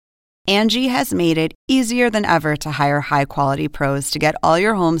Angie has made it easier than ever to hire high-quality pros to get all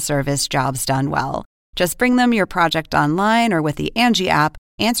your home service jobs done well. Just bring them your project online or with the Angie app,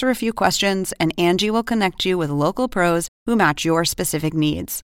 answer a few questions, and Angie will connect you with local pros who match your specific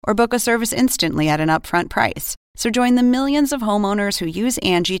needs. Or book a service instantly at an upfront price. So join the millions of homeowners who use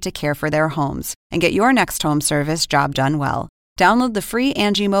Angie to care for their homes and get your next home service job done well. Download the free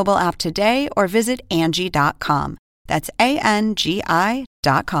Angie mobile app today or visit Angie.com. That's ANGI.com.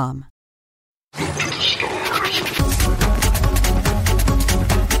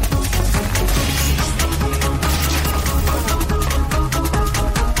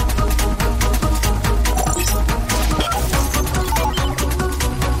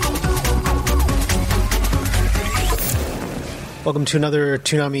 Welcome to another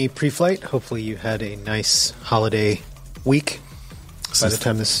Toonami pre-flight. Hopefully you had a nice holiday week. Is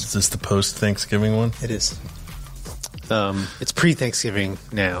this the post-Thanksgiving one? It is. It's pre-Thanksgiving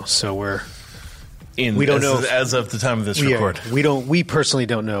now, so we don't know as of the time of this record. We personally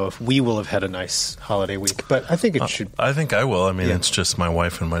don't know if we will have had a nice holiday week, but I think it should. I think I will. I mean, It's just my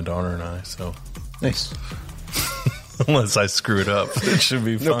wife and my daughter and I, so nice. Unless I screw it up, it should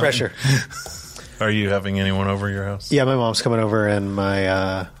be fine. No pressure. Are you having anyone over your house? Yeah, my mom's coming over, and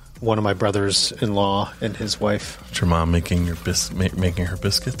my one of my brothers-in-law and his wife. Is your mom making making her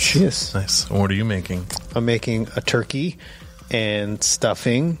biscuits? She is. Nice. And what are you making? I'm making a turkey and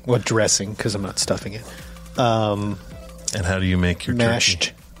stuffing. Well, dressing, because I'm not stuffing it. And how do you make your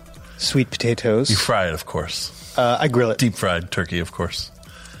mashed turkey? Sweet potatoes. You fry it, of course. I grill it. Deep-fried turkey, of course.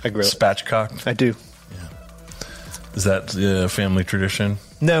 I grill it. Spatchcocked? I do. Yeah. Is that a family tradition?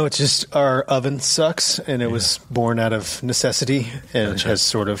 No, it's just our oven sucks, and it was born out of necessity, and it has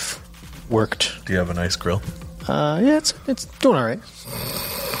sort of worked. Do you have a nice grill? Yeah, it's doing all right.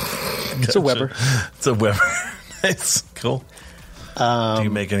 It's a Weber. It's a Weber. Nice. Cool. Do you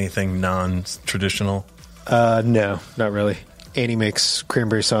make anything non-traditional? No, not really. Annie makes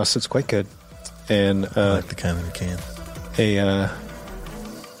cranberry sauce that's quite good. And I like the kind in the can.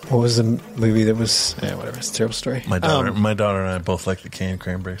 What was the movie that was... whatever, it's a terrible story. My daughter and I both like the canned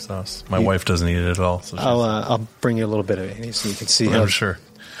cranberry sauce. My wife doesn't eat it at all. So I'll bring you a little bit of Annie so you can see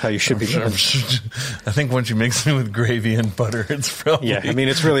how you should be doing. I think once you mix it with gravy and butter, it's probably... Yeah, I mean,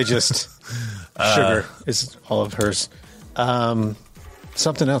 it's really just sugar is all of hers.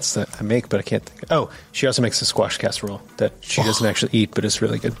 Something else that I make, but I can't think of. Oh, she also makes a squash casserole that she doesn't actually eat, but it's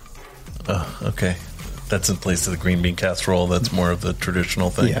really good. Oh, okay. That's in place of the green bean casserole. That's more of the traditional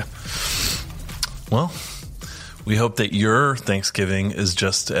thing. Yeah. Well, we hope that your Thanksgiving is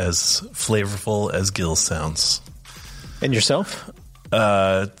just as flavorful as Gil's sounds. And yourself?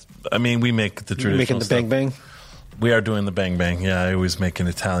 I mean, we make the traditional making the stuff. bang bang? We are doing the bang bang. Yeah, I always make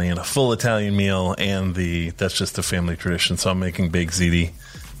a full Italian meal, and that's just a family tradition. So I'm making baked ziti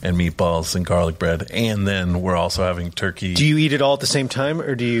and meatballs and garlic bread, and then we're also having turkey. Do you eat it all at the same time,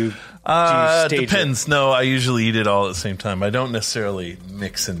 or do you stage depends. it? No, I usually eat it all at the same time. I don't necessarily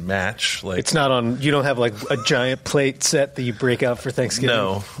mix and match. Like, it's not on. You don't have like a giant plate set that you break out for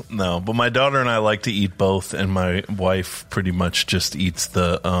Thanksgiving. No. But my daughter and I like to eat both, and my wife pretty much just eats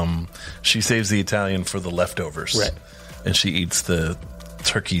the. She saves the Italian for the leftovers, right? And she eats the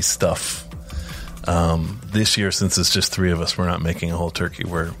turkey stuff. This year, since it's just three of us, we're not making a whole turkey.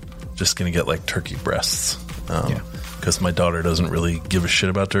 We're just going to get like turkey breasts. Because my daughter doesn't really give a shit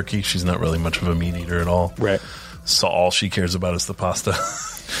about turkey. She's not really much of a meat eater at all. Right. So all she cares about is the pasta.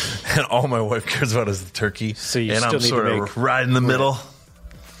 And all my wife cares about is the turkey. So you and still I'm need sort to of right in the middle.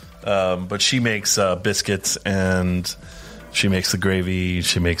 But she makes biscuits, and she makes the gravy.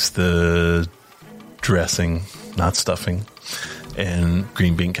 She makes the dressing, not stuffing, and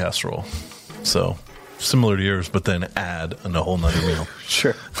green bean casserole. So similar to yours, but then add a whole nother meal.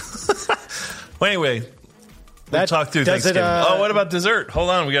 Sure. Well, anyway, we'll talk through Thanksgiving. What about dessert?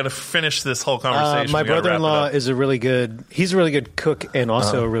 Hold on, we got to finish this whole conversation. My brother-in-law is he's a really good cook and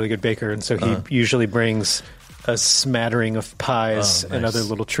also a really good baker, and so he usually brings a smattering of pies and other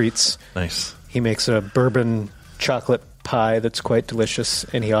little treats. Nice. He makes a bourbon chocolate pie that's quite delicious,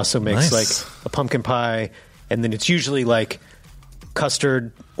 and he also makes like a pumpkin pie, and then it's usually like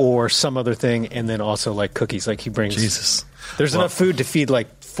custard or some other thing, and then also like cookies. Like he brings. Jesus. There's enough food to feed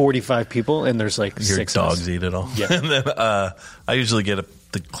like 45 people, and there's like your 6 dogs of us. Eat it all. Yeah. And then I usually get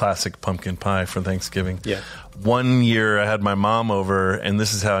the classic pumpkin pie for Thanksgiving. Yeah. One year I had my mom over, and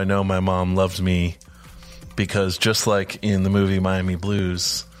this is how I know my mom loves me, because just like in the movie Miami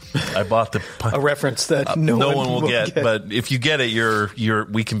Blues, I bought the a reference that no one will get. But if you get it,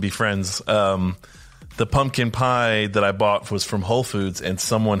 we can be friends. The pumpkin pie that I bought was from Whole Foods, and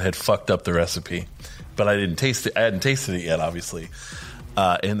someone had fucked up the recipe, but I didn't taste it. I hadn't tasted it yet, obviously.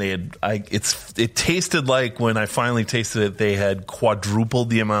 And it tasted like, when I finally tasted it, they had quadrupled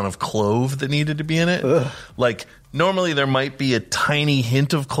the amount of clove that needed to be in it. Ugh. Like, normally there might be a tiny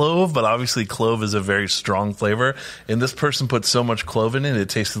hint of clove, but obviously clove is a very strong flavor. And this person put so much clove in it, it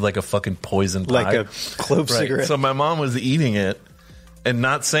tasted like a fucking poison pie. Like a clove cigarette. So my mom was eating it and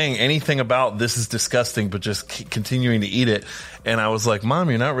not saying anything about this is disgusting, but just continuing to eat it. And I was like, Mom,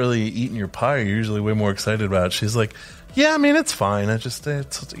 you're not really eating your pie. You're usually way more excited about it. She's like, yeah, I mean, it's fine. I'm just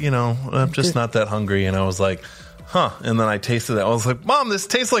not that hungry. And I was like, huh. And then I tasted it. I was like, Mom, this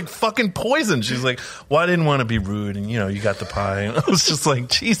tastes like fucking poison. She's like, well, I didn't want to be rude. And, you got the pie. And I was just like,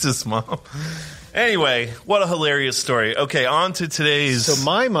 Jesus, Mom. Anyway, what a hilarious story. Okay, on to today's... So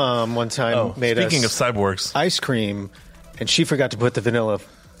my mom one time made us... Speaking of cyborgs. Ice cream, and she forgot to put the vanilla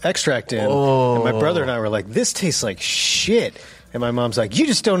extract in. And my brother and I were like, this tastes like shit. And my mom's like, you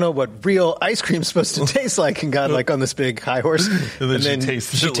just don't know what real ice cream's supposed to taste like, and got like on this big high horse. And then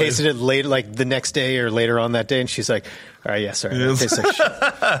she tasted it later, like the next day or later on that day, and she's like, all right, yeah, sorry, that tastes like shit.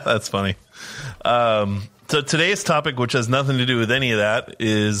 That's funny. So today's topic, which has nothing to do with any of that,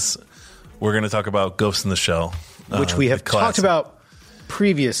 is we're going to talk about Ghost in the Shell. Which we have talked about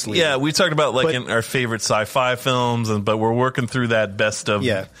previously. Yeah, we talked about in our favorite sci-fi films, but we're working through that best of...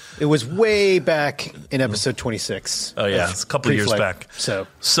 Yeah, it was way back in episode 26. Oh, yeah, it's a couple years back.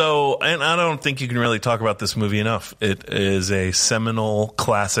 So, and I don't think you can really talk about this movie enough. It is a seminal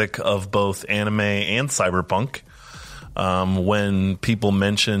classic of both anime and cyberpunk. When people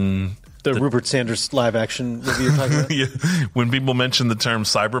mention... The Rupert Sanders live-action movie you're talking about? Yeah. When people mention the term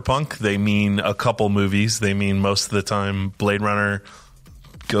cyberpunk, they mean a couple movies. They mean most of the time Blade Runner,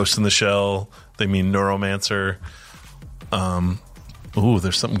 Ghost in the Shell. They mean Neuromancer.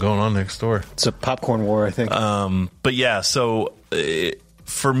 There's something going on next door. It's a popcorn war, I think. But yeah, so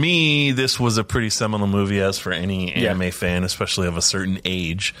for me, this was a pretty seminal movie, as for any anime fan, especially of a certain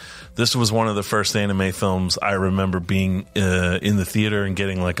age. This was one of the first anime films I remember being in the theater and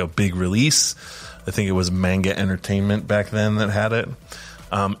getting like a big release. I think it was Manga Entertainment back then that had it.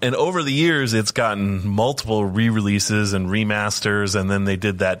 And over the years, it's gotten multiple re-releases and remasters, and then they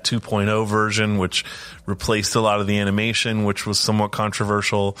did that 2.0 version, which replaced a lot of the animation, which was somewhat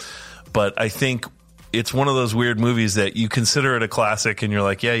controversial. But I think it's one of those weird movies that you consider it a classic, and you're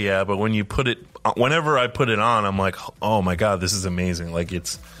like, yeah, but when you put it, whenever I put it on, I'm like, oh my God, this is amazing. Like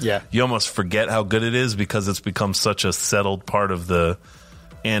you almost forget how good it is because it's become such a settled part of the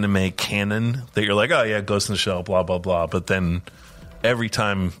anime canon that you're like, oh yeah, Ghost in the Shell, blah, blah, blah. But then every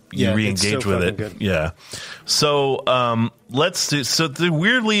time you re-engage with it. Good. Yeah. So let's do,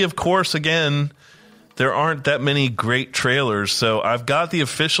 weirdly, of course, again, there aren't that many great trailers. So I've got the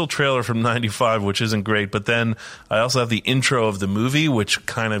official trailer from 95, which isn't great, but then I also have the intro of the movie, which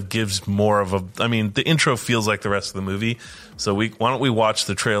kind of gives more of the intro feels like the rest of the movie. So why don't we watch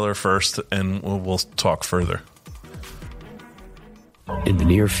the trailer first, and we'll talk further. In the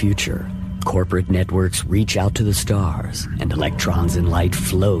near future, corporate networks reach out to the stars, and electrons and light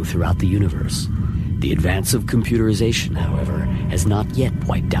flow throughout the universe. The advance of computerization, however, has not yet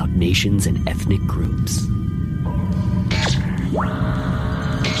wiped out nations and ethnic groups.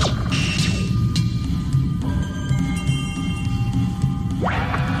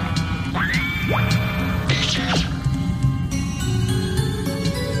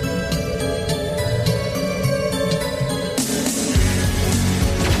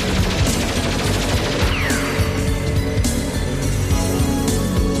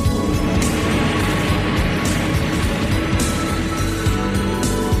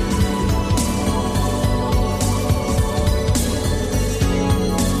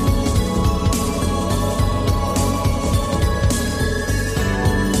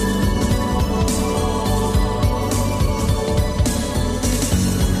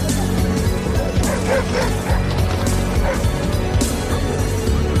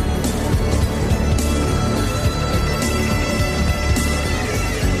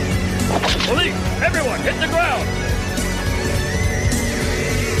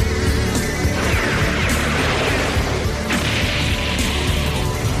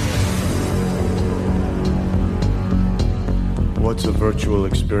 What's a virtual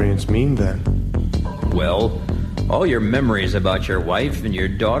experience mean then? Well, all your memories about your wife and your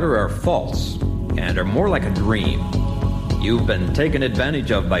daughter are false and are more like a dream. You've been taken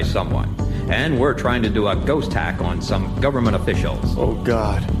advantage of by someone, and we're trying to do a ghost hack on some government officials. Oh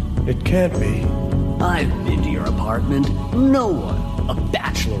God, it can't be. I've been to your apartment. No one. A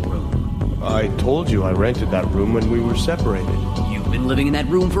bachelor room. I told you I rented that room when we were separated. You've been living in that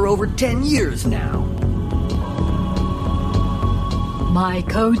room for over 10 years now. My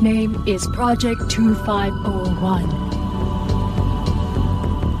code name is Project 2501.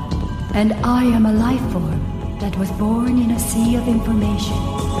 And I am a life form that was born in a sea of information.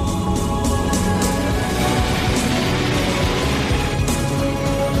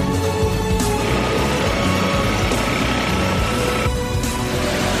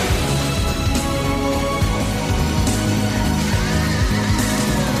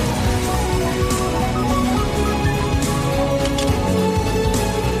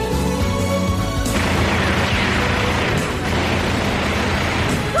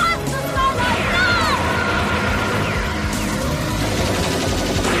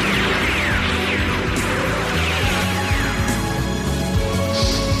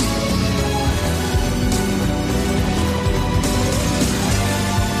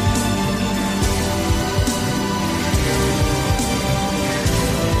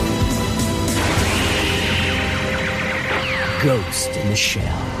 Ghost in the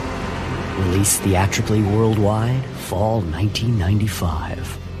Shell. Released theatrically worldwide, fall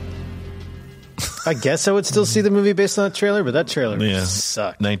 1995. I guess I would still see the movie based on that trailer, but that trailer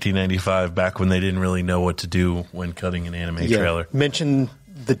sucked. 1995, back when they didn't really know what to do when cutting an anime trailer. Mention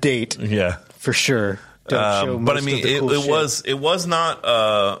the date. Yeah. For sure. But I mean, it was not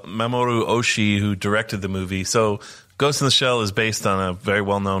Mamoru Oshii who directed the movie. So Ghost in the Shell is based on a very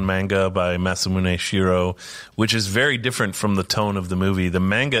well-known manga by Masamune Shiro, which is very different from the tone of the movie. The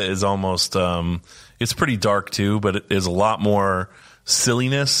manga is almost, it's pretty dark too, but it is a lot more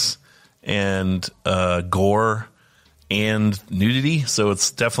silliness and gore and nudity. So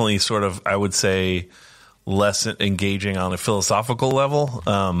it's definitely sort of, I would say, less engaging on a philosophical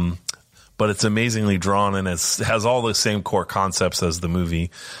level. But it's amazingly drawn and has all the same core concepts as the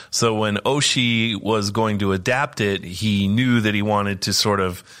movie. So when Oshii was going to adapt it, he knew that he wanted to sort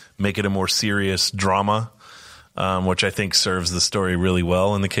of make it a more serious drama, which I think serves the story really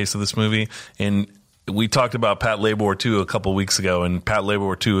well in the case of this movie. And we talked about Patlabor War 2 a couple weeks ago, and Patlabor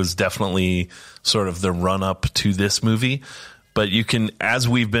War 2 is definitely sort of the run-up to this movie. But you can, as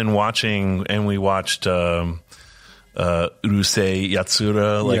we've been watching, and we watched Urusei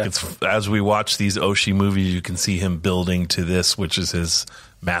Yatsura, it's as we watch these Oshii movies, you can see him building to this, which is his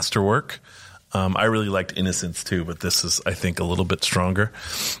masterwork. I really liked Innocence too, but this is, I think, a little bit stronger.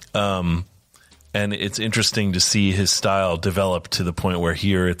 And it's interesting to see his style develop to the point where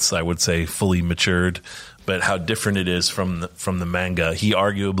here it's, I would say, fully matured, but how different it is from the manga. He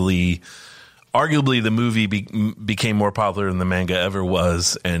arguably the movie became more popular than the manga ever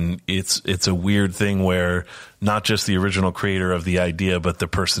was, and it's a weird thing where not just the original creator of the idea, but the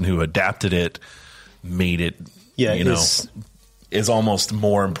person who adapted it made it. Yeah, is almost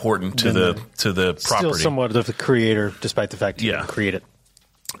more important to the property. Still somewhat of the creator, despite the fact he didn't create it.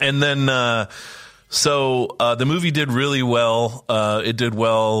 And then. So the movie did really well. It did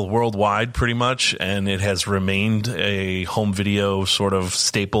well worldwide, pretty much, and it has remained a home video sort of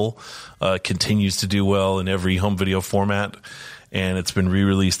staple. Continues to do well in every home video format, and it's been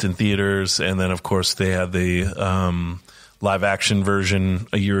re-released in theaters. And then, of course, they had the live-action version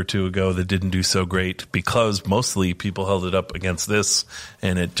a year or two ago that didn't do so great because mostly people held it up against this,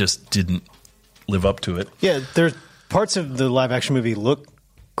 and it just didn't live up to it. Yeah, there's parts of the live-action movie look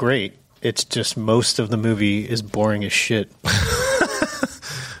great. It's just most of the movie is boring as shit.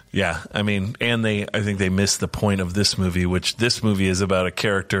 Yeah, I mean, and I think they missed the point of this movie, which this movie is about a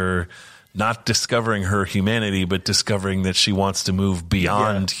character not discovering her humanity, but discovering that she wants to move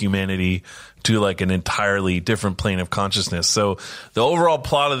beyond humanity to like an entirely different plane of consciousness. So the overall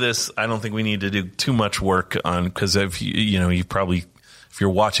plot of this, I don't think we need to do too much work on, because if you probably, if you're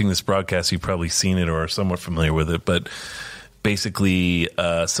watching this broadcast, you've probably seen it or are somewhat familiar with it, but basically,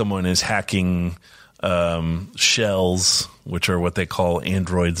 someone is hacking shells, which are what they call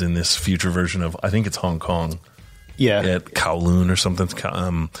androids in this future version of, I think it's Hong Kong. Yeah. At Kowloon or something.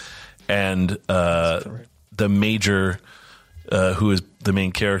 And the major, who is the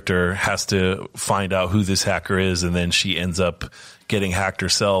main character, has to find out who this hacker is, and then she ends up getting hacked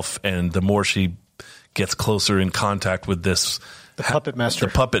herself. And the more she gets closer in contact with this... The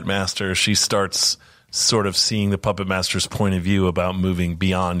Puppet Master, she starts... sort of seeing the Puppet Master's point of view about moving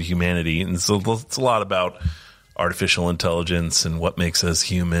beyond humanity. And so it's a lot about artificial intelligence and what makes us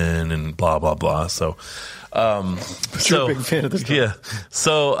human and blah, blah, blah. So, you're a big fan of this film. Yeah.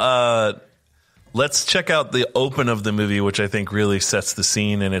 So, let's check out the open of the movie, which I think really sets the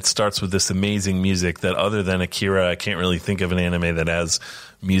scene. And it starts with this amazing music that, other than Akira, I can't really think of an anime that has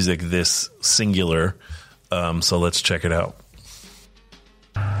music this singular. So let's check it out.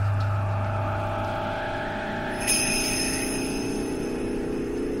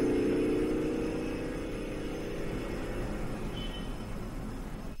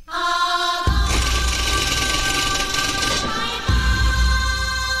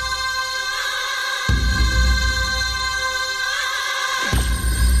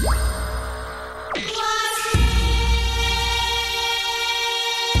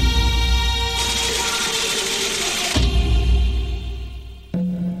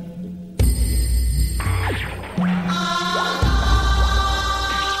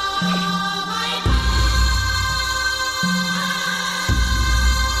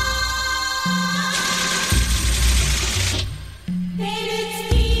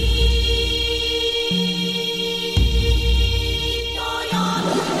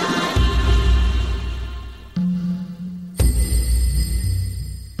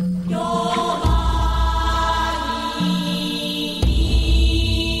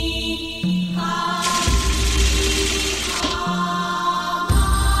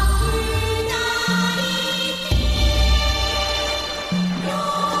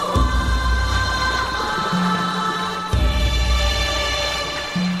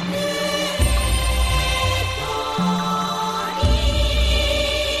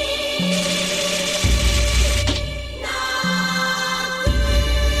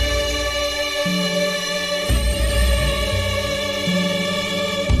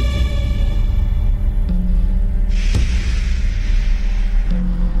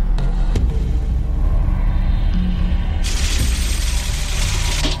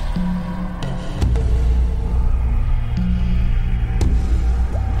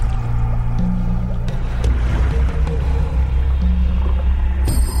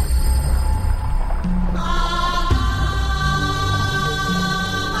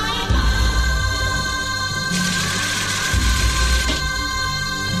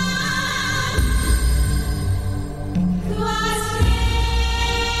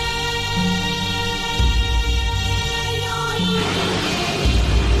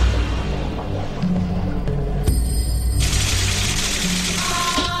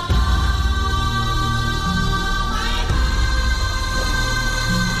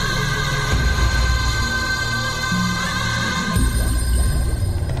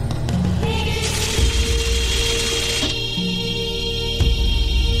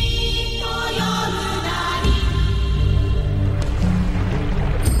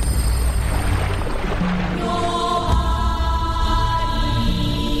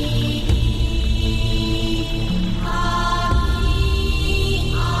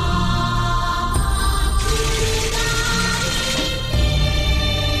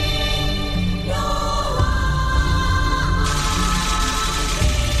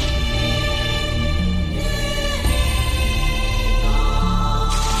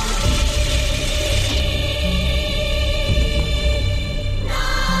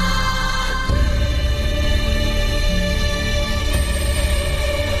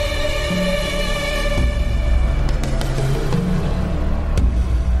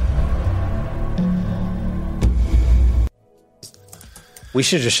 We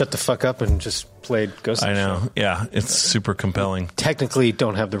should just shut the fuck up and just played Ghost in I the know. Shell. Yeah, it's super compelling. Technically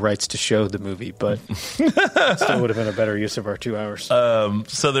don't have the rights to show the movie, but still would have been a better use of our 2 hours.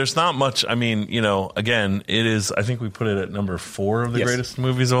 So there's not much. I mean, again, it is. I think we put it at number 4 of the greatest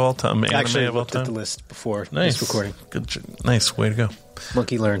movies of all time. Anime Actually, I of all looked at time. the list before Nice this recording. Nice way to go.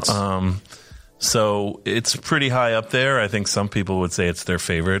 Monkey learns. So it's pretty high up there. I think some people would say it's their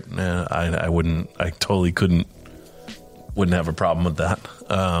favorite. I wouldn't. I totally wouldn't have a problem with that.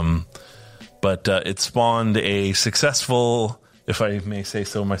 But it spawned a successful, if I may say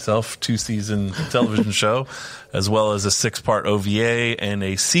so myself, 2-season television show, as well as a 6-part OVA and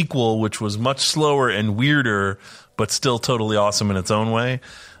a sequel, which was much slower and weirder, but still totally awesome in its own way.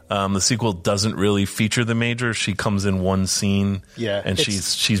 The sequel doesn't really feature the Major. She comes in one scene, and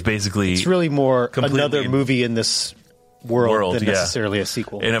she's basically it's really more completely another movie in this world than necessarily a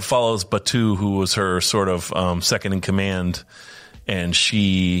sequel. And it follows Batu, who was her sort of second in command, and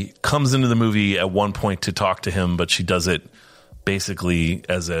she comes into the movie at one point to talk to him, but she does it basically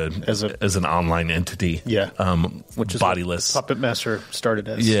as an online entity, which is bodiless. What Puppet Master started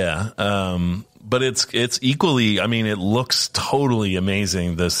as. But it's equally. I mean, it looks totally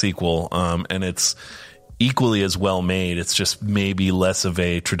amazing, the sequel, and it's equally as well made. It's just maybe less of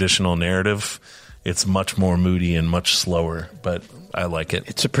a traditional narrative. It's much more moody and much slower, but I like it.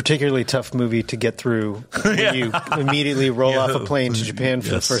 It's a particularly tough movie to get through when you immediately roll off a plane to Japan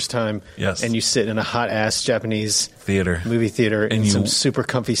for the first time, and you sit in a hot-ass Japanese movie theater in some super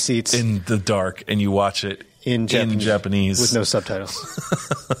comfy seats. In the dark, and you watch it in Japanese. With no subtitles.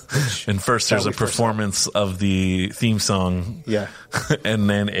 And first there's a performance of the theme song, and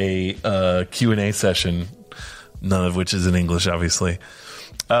then a Q&A session, none of which is in English, obviously.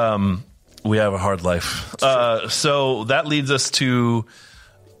 We have a hard life. So that leads us to,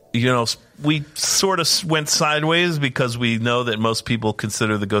 we sort of went sideways because we know that most people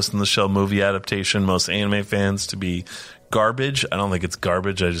consider the Ghost in the Shell movie adaptation, most anime fans, to be garbage. I don't think it's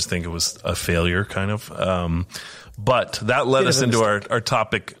garbage. I just think it was a failure, kind of. But that led us into our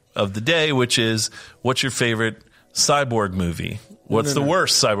topic of the day, which is, what's your favorite cyborg movie? What's the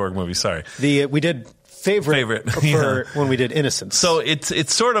worst cyborg movie? Sorry. We did favorite for when we did Innocence. So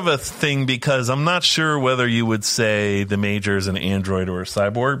it's sort of a thing because I'm not sure whether you would say the Major is an android or a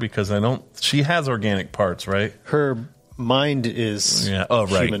cyborg, because she has organic parts, right? Her mind is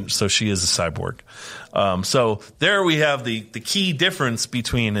human. So she is a cyborg. So there we have the key difference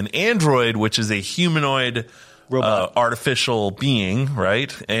between an android, which is a humanoid robot, artificial being,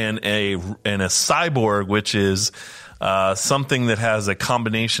 right? And a cyborg, which is something that has a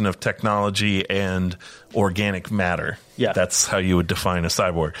combination of technology and organic matter. Yeah. That's how you would define a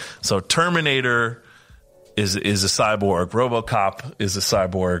cyborg. So Terminator is a cyborg, RoboCop is a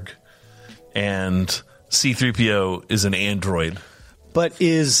cyborg, and C-3PO is an android. But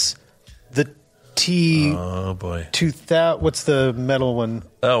is the what's the metal one?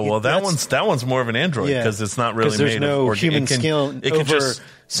 Oh, well, that one's more of an android because it's not really there's made no of human skill over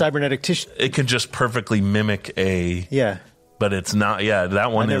cybernetic tissue. It can just perfectly mimic a but it's not. Yeah,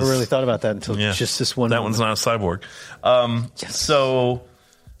 that one. I never really thought about that until just this one. That one's not a cyborg. So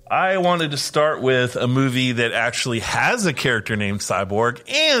I wanted to start with a movie that actually has a character named Cyborg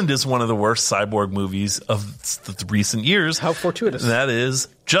and is one of the worst cyborg movies of the recent years. How fortuitous! And that is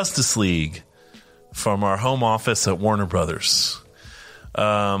Justice League, from our home office at Warner Brothers.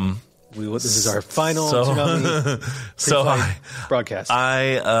 This is our final broadcast.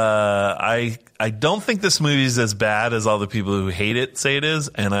 I don't think this movie is as bad as all the people who hate it say it is,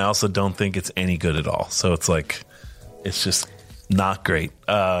 and I also don't think it's any good at all. So it's just not great.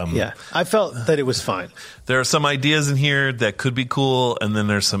 I felt that it was fine. There are some ideas in here that could be cool, and then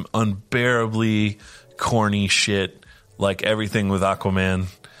there's some unbearably corny shit, like everything with Aquaman.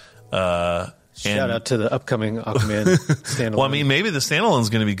 Shout out to the upcoming Aquaman standalone. Well, I mean, maybe the standalone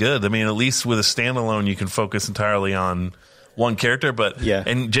is going to be good. I mean, at least with a standalone, you can focus entirely on one character. But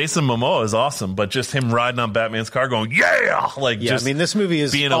and Jason Momoa is awesome, but just him riding on Batman's car, going I mean, this movie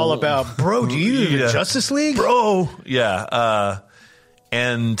is all about, bro. Do you Justice League, bro?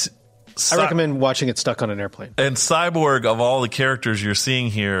 And I recommend watching it stuck on an airplane. And Cyborg, of all the characters you're seeing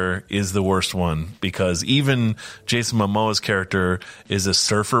here, is the worst one, because even Jason Momoa's character is a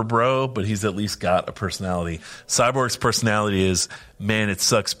surfer bro, but he's at least got a personality. Cyborg's personality is, man, it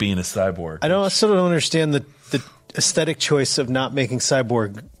sucks being a cyborg. I still don't understand the aesthetic choice of not making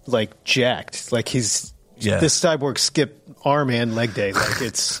Cyborg jacked. This cyborg skipped arm and leg day.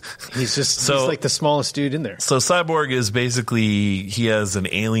 He's like the smallest dude in there. So Cyborg is basically, he has an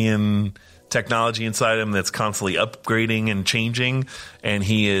alien technology inside him that's constantly upgrading and changing, and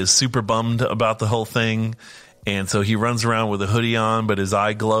he is super bummed about the whole thing. And so he runs around with a hoodie on, but his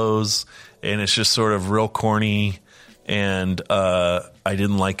eye glows, and it's just sort of real corny. And I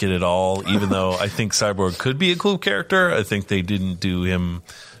didn't like it at all, even though I think Cyborg could be a cool character. I think they didn't do him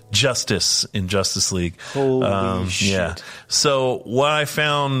justice in Justice League. Holy shit. Yeah. So what I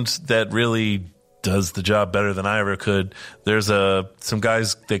found that really does the job better than I ever could, there's some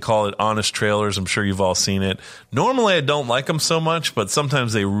guys, they call it honest trailers. I'm sure you've all seen it. Normally I don't like them so much, but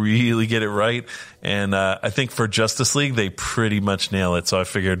sometimes they really get it right. And I think for Justice League, they pretty much nail it. So I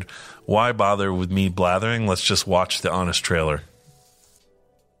figured, why bother with me blathering? Let's just watch the honest trailer.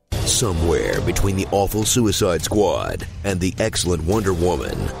 Somewhere between the awful Suicide Squad and the excellent Wonder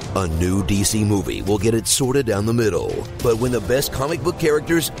Woman, a new DC movie will get it sorted down the middle. But when the best comic book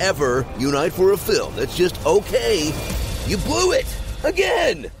characters ever unite for a film that's just okay, you blew it!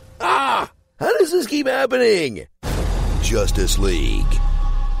 Again! How does this keep happening? Justice League.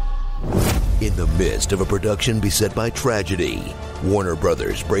 In the midst of a production beset by tragedy, Warner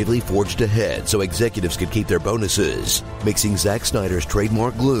Brothers bravely forged ahead so executives could keep their bonuses, mixing Zack Snyder's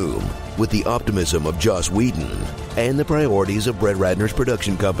trademark gloom with the optimism of Joss Whedon and the priorities of Brett Ratner's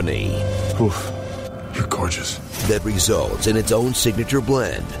production company. Oof, you're gorgeous. That results in its own signature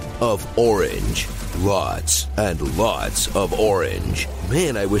blend of orange. Lots and lots of orange.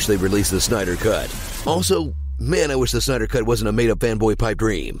 Man, I wish they released the Snyder Cut. Also, man, I wish the Snyder Cut wasn't a made-up fanboy pipe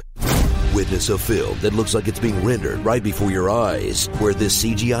dream. Witness a film that looks like it's being rendered right before your eyes, where this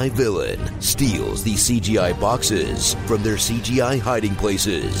CGI villain steals these CGI boxes from their CGI hiding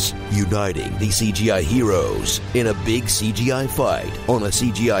places, uniting these CGI heroes in a big CGI fight on a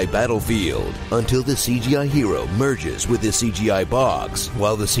CGI battlefield until the CGI hero merges with this CGI box,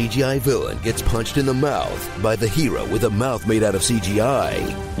 while the CGI villain gets punched in the mouth by the hero with a mouth made out of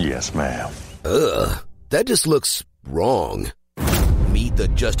CGI. Yes, ma'am. That just looks wrong. Meet the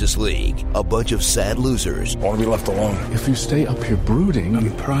Justice League, a bunch of sad losers. I want to be left alone. If you stay up here brooding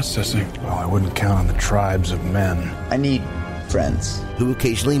and processing, well, I wouldn't count on the tribes of men. I need friends. Who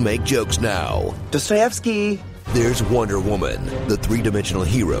occasionally make jokes now. Dostoevsky. There's Wonder Woman, the three-dimensional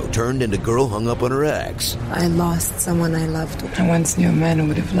hero turned into girl hung up on her ex. I lost someone I loved. I once knew a man who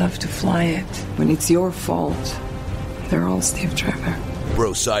would have loved to fly it. When it's your fault, they're all Steve Trevor.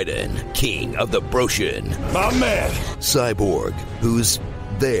 Brosidon, king of the Broshin. My man. Cyborg, who's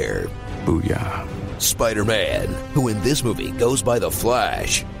there. Booyah. Spider-Man, who in this movie goes by the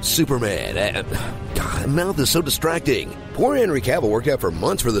Flash. Superman, and... God, that mouth is so distracting. Poor Henry Cavill worked out for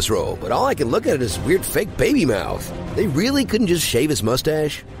months for this role, but all I can look at is weird fake baby mouth. They really couldn't just shave his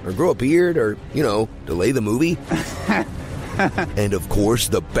mustache, or grow a beard, or, delay the movie? And of course,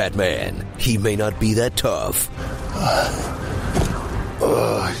 the Batman. He may not be that tough.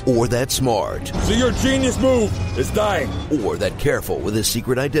 Or that smart. So your genius move is dying. Or that careful with his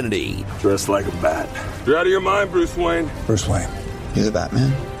secret identity. Dressed like a bat. You're out of your mind, Bruce Wayne. Bruce Wayne. You're the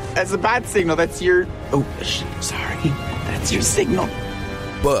Batman? That's a bat signal. That's your... Oh, sorry. That's your signal.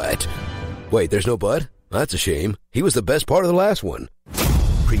 But... Wait, there's no but? That's a shame. He was the best part of the last one.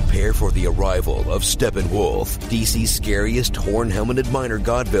 Prepare for the arrival of Steppenwolf, DC's scariest horn-helmeted minor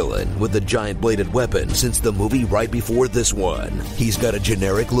god villain with a giant-bladed weapon since the movie right before this one. He's got a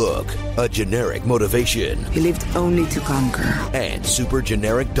generic look, a generic motivation. He lived only to conquer. And super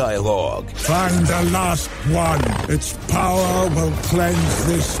generic dialogue. Find the last one. Its power will cleanse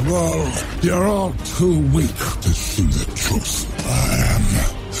this world. You're all too weak to see the truth. I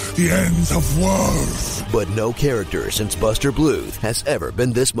am the end of worlds. But no character since Buster Bluth has ever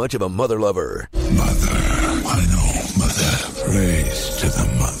been this much of a mother lover. Mother, I know, mother. Praise to the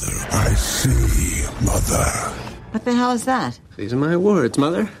mother. I see, mother. What the hell is that? These are my words,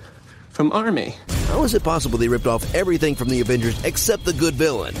 Mother. From Army. How is it possible they ripped off everything from the Avengers except the good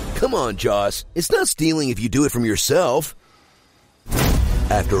villain? Come on, Joss. It's not stealing if you do it from yourself.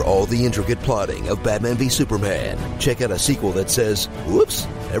 After all the intricate plotting of Batman v Superman, check out a sequel that says, whoops,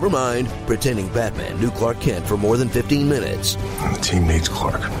 never mind, pretending Batman knew Clark Kent for more than 15 minutes. The team needs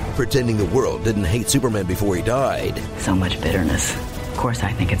Clark. Pretending the world didn't hate Superman before he died. So much bitterness. Of course,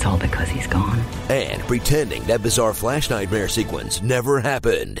 I think it's all because he's gone. And pretending that bizarre Flash Nightmare sequence never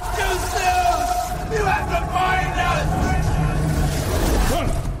happened. Too soon! You have to find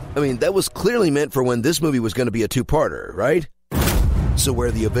us! I mean, that was clearly meant for when this movie was going to be a two-parter, right? So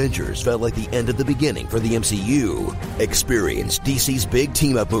where the Avengers felt like the end of the beginning for the MCU, experience DC's big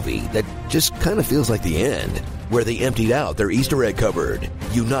team-up movie that just kind of feels like the end, where they emptied out their Easter egg cupboard,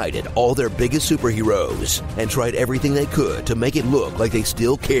 united all their biggest superheroes, and tried everything they could to make it look like they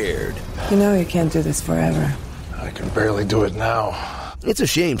still cared. You know you can't do this forever. I can barely do it now. It's a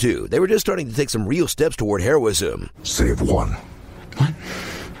shame, too. They were just starting to take some real steps toward heroism. Save one. What?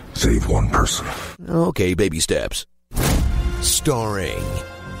 Save one person. Okay, baby steps. Starring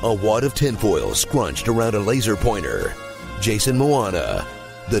a wad of tinfoil scrunched around a laser pointer, Jason Moana,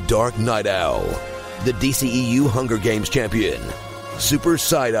 the Dark Night Owl, the DCEU Hunger Games champion, Super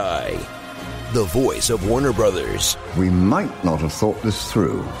Side-Eye, the voice of Warner Brothers. We might not have thought this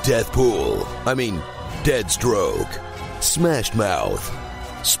through. Deathstroke, Smashed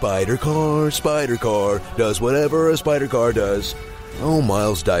Mouth, Spider Car, does whatever a spider car does. Oh,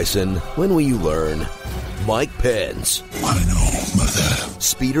 Miles Dyson, when will you learn? Mike Pence. I know, Mother.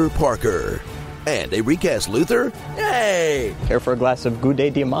 Speeder Parker. And a recast Luther? Hey! Care for a glass of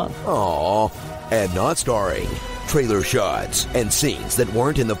Goudet Diamant? Aw. And not starring. Trailer shots and scenes that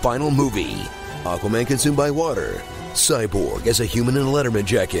weren't in the final movie. Aquaman consumed by water. Cyborg as a human in a Letterman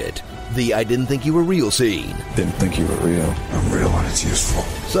jacket. The I didn't think you were real scene. Didn't think you were real. I'm real when it's useful.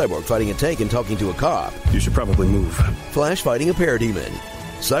 Cyborg fighting a tank and talking to a cop. You should probably move. Flash fighting a parademon.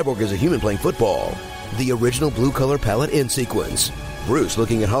 Cyborg as a human playing football. The original blue color palette end sequence. Bruce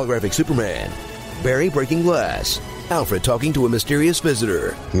looking at holographic Superman. Barry breaking glass. Alfred talking to a mysterious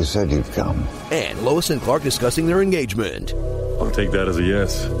visitor. You said you'd come. And Lois and Clark discussing their engagement. I'll take that as a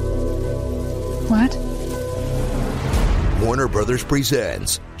yes. What? Warner Brothers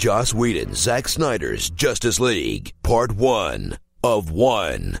presents Joss Whedon's Zack Snyder's Justice League, Part 1 of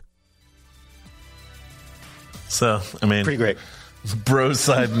 1. So, I mean, pretty great. Bro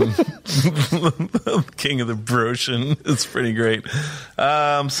side and King of the Broshan is pretty great.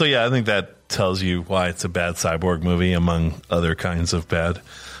 So yeah, I think that tells you why it's a bad Cyborg movie, among other kinds of bad.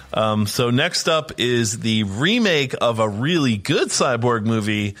 So next up is the remake of a really good Cyborg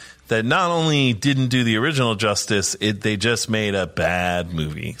movie that not only didn't do the original justice, they just made a bad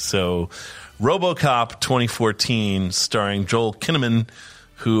movie. So RoboCop 2014, starring Joel Kinnaman,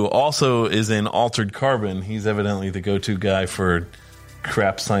 who also is in Altered Carbon. He's evidently the go-to guy for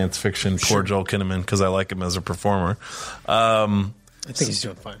crap science fiction. Poor Joel Kinnaman, because I like him as a performer. I think he's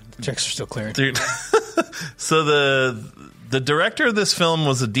doing fine. The checks are still clearing. Dude. So the director of this film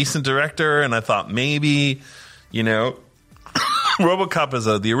was a decent director, and I thought maybe, RoboCop is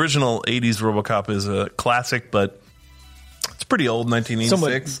the original 80s RoboCop is a classic, but it's pretty old,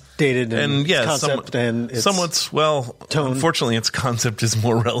 1986. Somewhat dated and yeah, concept and its tone. Unfortunately, its concept is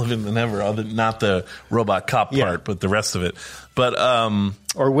more relevant than ever, not the robot cop part, but the rest of it. But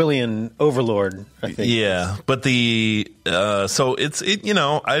Orwellian Overlord, I think. Yeah, but so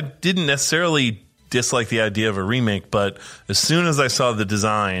I didn't necessarily dislike the idea of a remake, but as soon as I saw the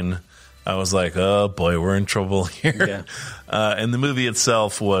design, I was like, oh boy, we're in trouble here. Yeah. And the movie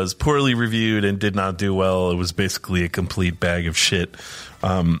itself was poorly reviewed and did not do well. It was basically a complete bag of shit.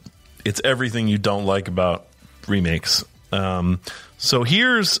 It's everything you don't like about remakes. So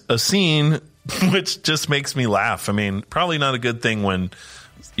here's a scene which just makes me laugh. I mean, probably not a good thing when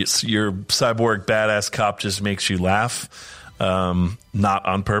your cyborg badass cop just makes you laugh, not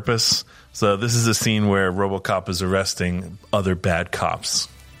on purpose. So this is a scene where RoboCop is arresting other bad cops.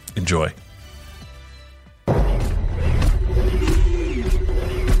 Enjoy.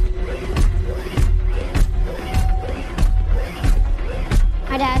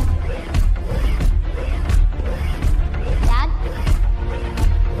 Hi, Dad. Dad?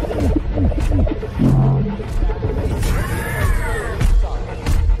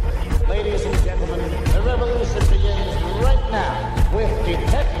 Ladies and gentlemen, the revolution begins right now with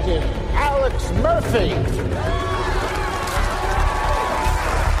Detective Alex Murphy.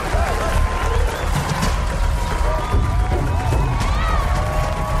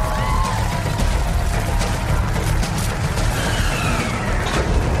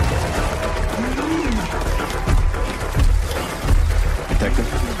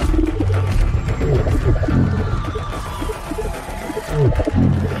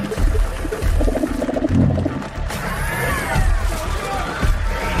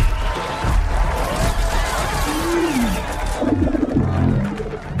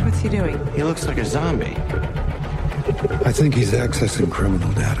 What's he doing? He looks like a zombie. I think he's accessing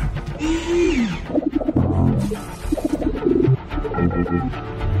criminal data.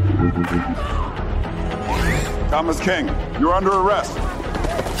 Thomas King, you're under arrest.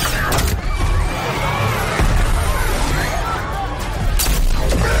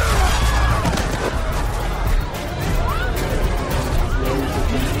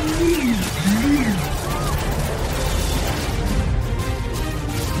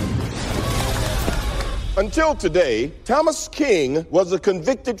 Until today, Thomas King was a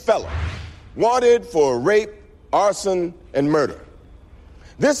convicted felon, wanted for rape, arson, and murder.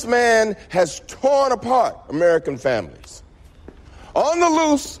 This man has torn apart American families. On the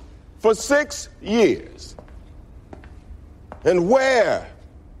loose for 6 years. And where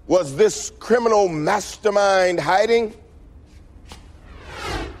was this criminal mastermind hiding?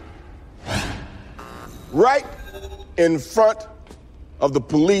 Right in front of the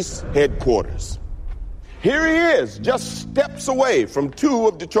police headquarters. Here he is, just steps away from two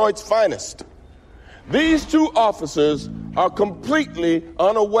of Detroit's finest. These two officers are completely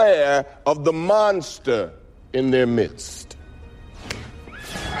unaware of the monster in their midst.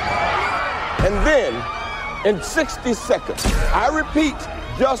 And then, in 60 seconds, I repeat,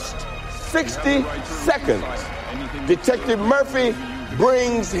 just 60 seconds, Detective Murphy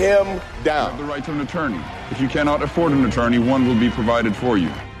brings him down. You have the right to an attorney. If you cannot afford an attorney, one will be provided for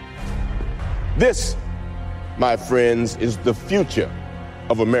you. This, my friends, is the future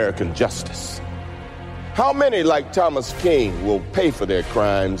of American justice. How many, like Thomas King, will pay for their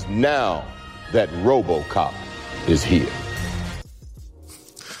crimes now that RoboCop is here?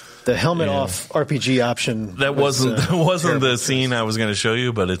 The helmet off RPG option. That wasn't the scene I was going to show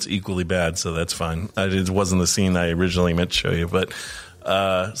you, but it's equally bad, so that's fine. It wasn't the scene I originally meant to show you, but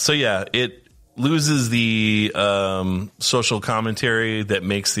so yeah, it loses the social commentary that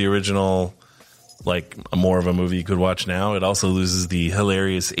makes the original like more of a movie you could watch now. It also loses the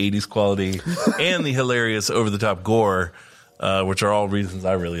hilarious 80s quality and the hilarious over-the-top gore, which are all reasons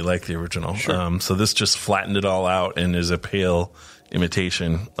I really like the original. Sure. So this just flattened it all out and is a pale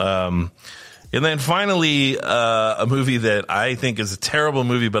imitation. And then finally, a movie that I think is a terrible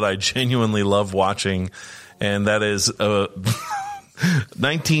movie, but I genuinely love watching, and that is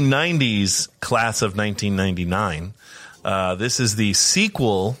 1990's Class of 1999. This is the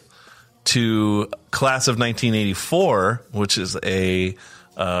sequel to Class of 1984, which is a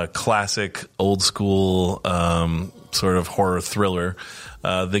classic old school sort of horror thriller.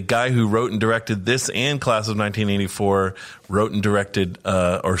 The guy who wrote and directed this and Class of 1984 wrote and directed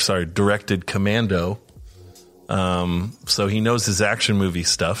Commando. So he knows his action movie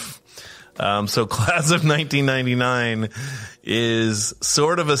stuff. So Class of 1999 is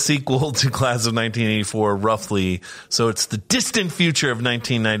sort of a sequel to Class of 1984, roughly. So it's the distant future of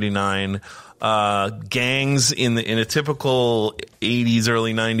 1999. Gangs in a typical 80s,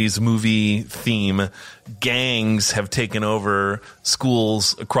 early 90s movie theme, gangs have taken over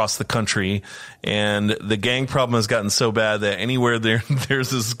schools across the country, and the gang problem has gotten so bad that anywhere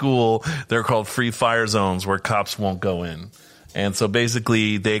there's a school, they're called free fire zones where cops won't go in. And so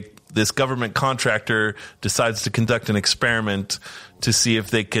basically this government contractor decides to conduct an experiment to see if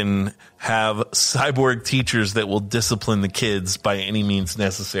they can have cyborg teachers that will discipline the kids by any means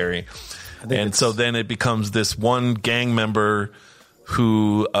necessary. And so then it becomes this one gang member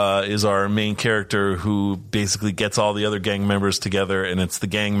who is our main character, who basically gets all the other gang members together, and it's the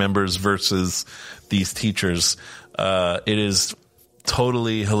gang members versus these teachers. It is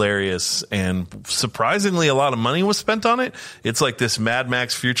totally hilarious, and surprisingly a lot of money was spent on it. It's like this Mad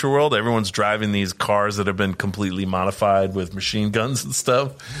Max future world. Everyone's driving these cars that have been completely modified with machine guns and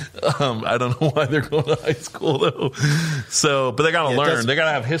stuff. I don't know why they're going to high school though. So, but they got to learn. They got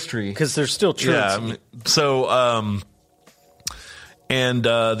to have history because they're still truants. Yeah. So, and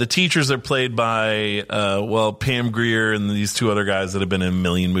the teachers are played by, Pam Grier and these two other guys that have been in a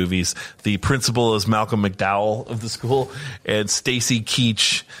million movies. The principal is Malcolm McDowell of the school, and Stacy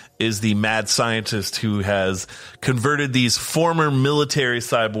Keach is the mad scientist who has converted these former military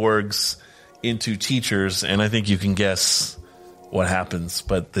cyborgs into teachers. And I think you can guess what happens.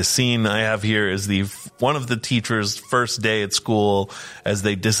 But the scene I have here is one of the teachers' first day at school as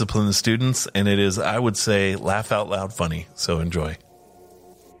they discipline the students. And it is, I would say, laugh out loud funny. So enjoy.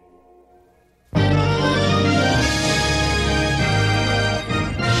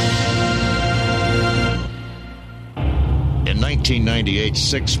 In 1998,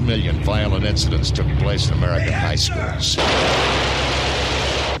 6 million violent incidents took place in American high schools,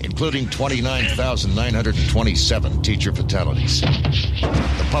 including 29,927 teacher fatalities.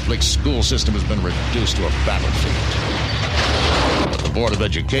 The public school system has been reduced to a battlefield. But the Board of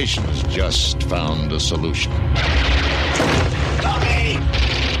Education has just found a solution.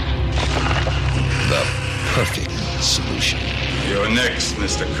 The perfect solution. You're next,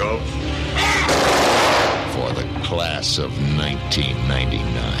 Mr. Cope. For the class of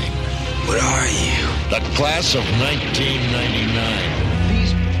 1999. What are you? The class of 1999.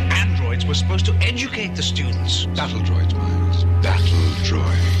 These androids were supposed to educate the students. Battle droids, Miles. Battle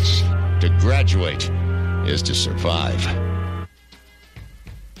droids. To graduate is to survive.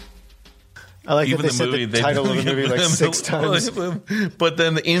 I like that they said the title of the movie like 6 times. But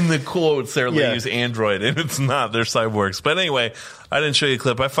then in the quotes, they use android, and it's not. They're cyborgs. But anyway, I didn't show you a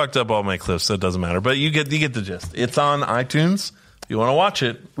clip. I fucked up all my clips, so it doesn't matter. But you get the gist. It's on iTunes if you want to watch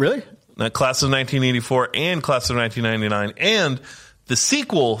it. Really? Class of 1984 and Class of 1999. And the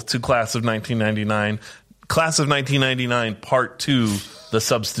sequel to Class of 1999, Class of 1999 Part 2, The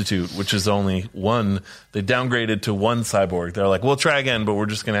Substitute, which is only one. They downgraded to one cyborg. They're like, we'll try again, but we're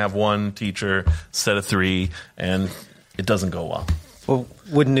just going to have one teacher instead of 3, and it doesn't go well. Well,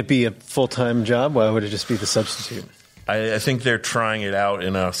 wouldn't it be a full-time job? Why would it just be the substitute? I think they're trying it out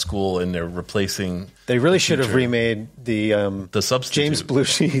in a school, and they're replacing. They really should have remade the Substitute. James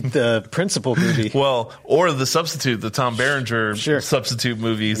Belushi, the principal movie. Well, or the Substitute, the Tom Berenger Substitute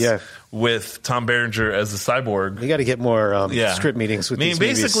movies with Tom Berenger as the cyborg. We got to get more script meetings with these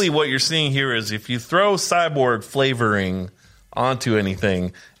movies. Basically what you're seeing here is if you throw cyborg flavoring onto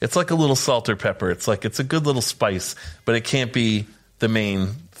anything, it's like a little salt or pepper. It's like it's a good little spice, but it can't be the main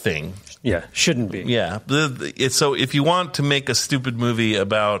thing. Yeah, shouldn't be. Yeah. So if you want to make a stupid movie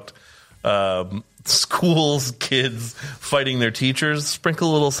about schools, kids fighting their teachers,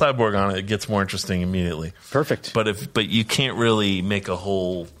 sprinkle a little cyborg on it. It gets more interesting immediately. Perfect. But you can't really make a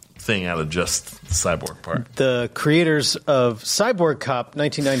whole thing out of just the cyborg part. The creators of Cyborg Cop,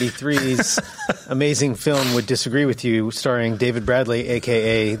 1993's amazing film, would disagree with you, starring David Bradley,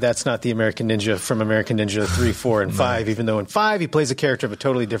 a.k.a. That's Not the American Ninja from American Ninja 3, 4, and 5, even though in 5 he plays a character of a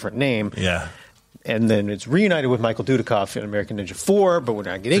totally different name. Yeah. And then it's reunited with Michael Dudikoff in American Ninja 4, but we're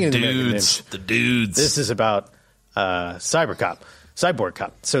not getting into American Ninja. The dudes. This is about Cyborg Cop.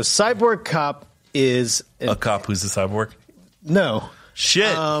 So Cyborg Cop is... a cop who's a cyborg? No.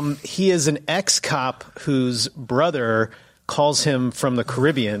 Shit. He is an ex-cop whose brother calls him from the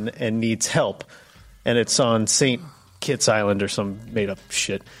Caribbean and needs help. And it's on St. Kitts Island or some made-up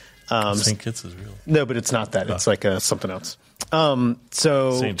shit. St. Kitts is real. No, but it's not that. It's like something else.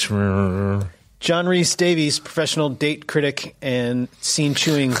 John Rhys Davies, professional date critic and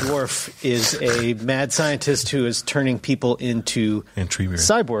scene-chewing dwarf, is a mad scientist who is turning people into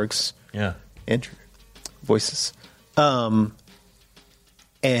cyborgs. Yeah. And voices.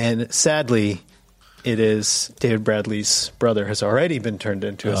 And sadly, it is David Bradley's brother has already been turned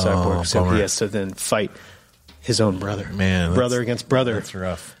into a cyborg, so he has to then fight his own brother. Man, brother against brother. That's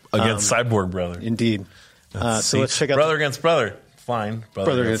rough. Against cyborg brother. Indeed. So let's check out brother against brother. Fine.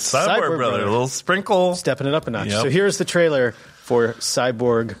 Brother against cyborg brother. A little sprinkle. Stepping it up a notch. Yep. So here's the trailer for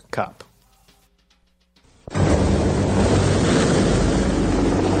Cyborg Cop.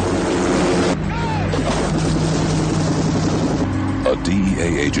 A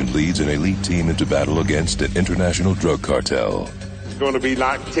DEA agent leads an elite team into battle against an international drug cartel. It's going to be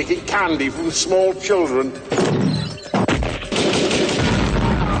like taking candy from small children.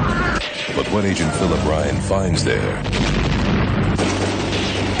 But what Agent Philip Ryan finds there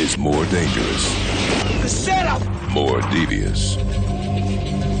is more dangerous, Set up! more devious.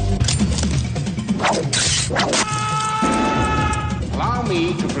 Allow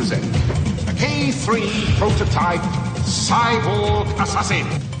me to present a K3 prototype cyborg assassin.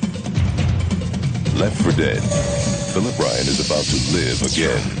 Left for Dead. Philip Ryan is about to live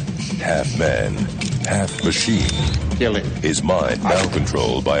again. Half man, half machine. Kill him. His mind now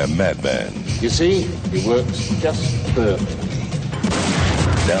controlled by a madman. You see, he works just perfect.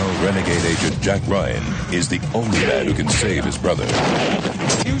 Now renegade agent Jack Ryan is the only man who can save his brother.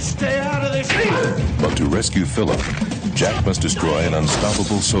 You stay out of this. But to rescue Philip, Jack must destroy an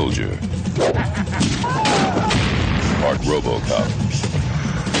unstoppable soldier. Part RoboCop.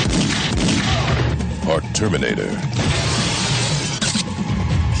 Part Terminator.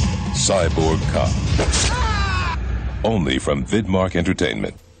 Cyborg Cop. Only from Vidmark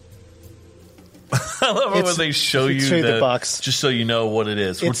Entertainment. I love it when they show you the box, just so you know what it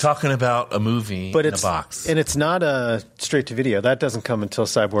is. We're talking about a movie in a box. And it's not a straight-to-video. That doesn't come until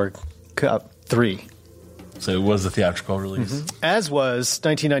Cyborg Cop 3. So it was a theatrical release. Mm-hmm. As was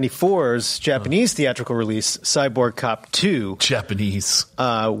 1994's Japanese theatrical release, Cyborg Cop 2. Japanese.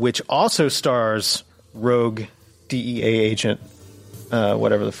 Which also stars rogue DEA agent,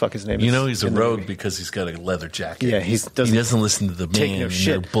 whatever the fuck his name is. You know he's a rogue because he's got a leather jacket. Yeah, he doesn't listen to the man and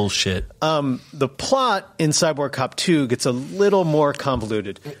their bullshit. The plot in Cyborg Cop 2 gets a little more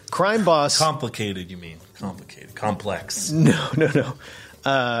convoluted. Crime boss... Complicated, you mean. Complicated. Complex. No.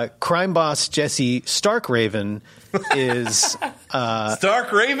 Crime boss Jesse Starkraven is...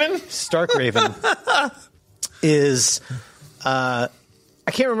 Starkraven? Starkraven is... I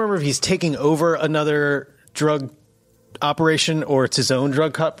can't remember if he's taking over another drug operation or it's his own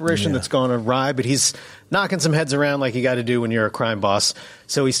drug operation that's gone awry, but he's knocking some heads around like you got to do when you're a crime boss.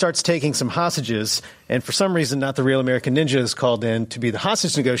 So he starts taking some hostages, and for some reason, not the real American Ninja is called in to be the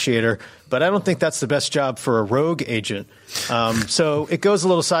hostage negotiator, but I don't think that's the best job for a rogue agent. So it goes a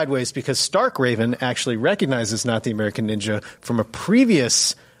little sideways because Starkraven actually recognizes Not the American Ninja from a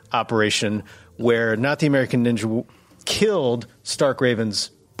previous operation where Not the American Ninja killed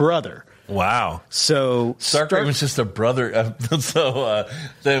Starkraven's brother. Wow. So Starkraven's just a brother. The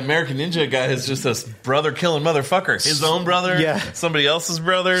American Ninja guy is just a brother-killing motherfucker. His own brother? Yeah. Somebody else's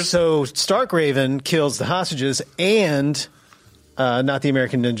brother? So Starkraven kills the hostages and not the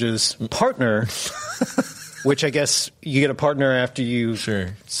American Ninja's partner, which I guess you get a partner after you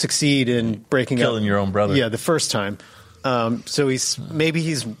succeed in killing your own brother. Yeah, the first time. So he's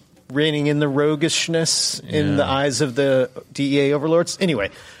reining in the roguishness in the eyes of the DEA overlords. Anyway,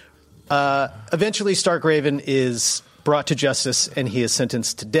 eventually Starkraven is brought to justice and he is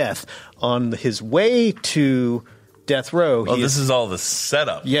sentenced to death. On his way to death row... this is all the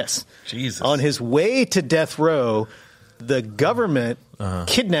setup. Yes. Jesus. On his way to death row, the government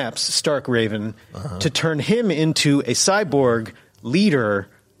kidnaps Starkraven to turn him into a cyborg leader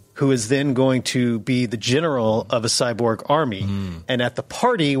who is then going to be the general of a cyborg army. And at the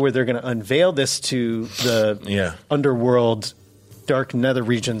party where they're going to unveil this to the underworld, dark nether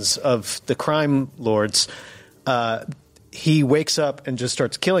regions of the crime lords, he wakes up and just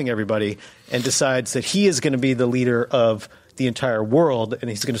starts killing everybody and decides that he is going to be the leader of the entire world, and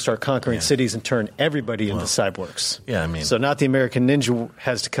he's going to start conquering cities and turn everybody into cyborgs. Yeah, I mean... So not the American Ninja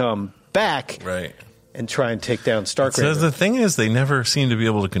has to come back and try and take down Starkraven. So the thing is, they never seem to be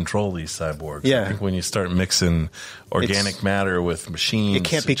able to control these cyborgs. Yeah. I think when you start mixing organic matter with machines... It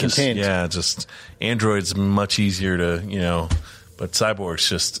can't be contained. Yeah, just androids much easier to, but cyborgs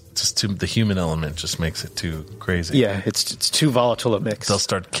just the human element just makes it too crazy. Yeah, it's too volatile a mix. They'll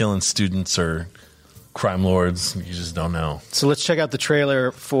start killing students or crime lords. You just don't know. So let's check out the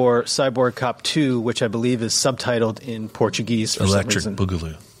trailer for Cyborg Cop 2, which I believe is subtitled in Portuguese for Electric some reason.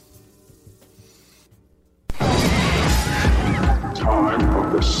 Boogaloo. Time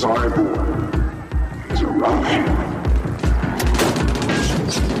of the cyborg is arriving.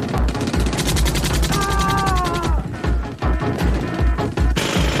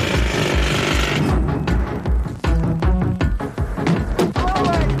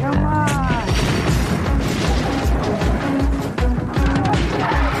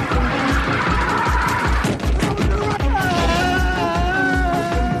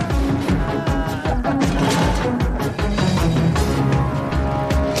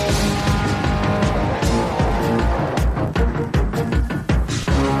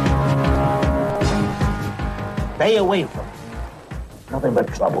 Stay away from it. Nothing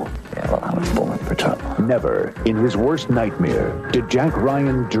but trouble. Yeah, well, I was born for trouble. Never, in his worst nightmare, did Jack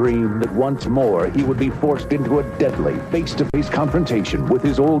Ryan dream that once more he would be forced into a deadly face-to-face confrontation with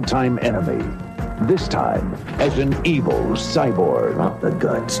his old-time enemy. This time, as an evil cyborg. Not the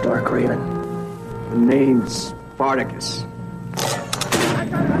gun, Starkraven. The name's Spartacus.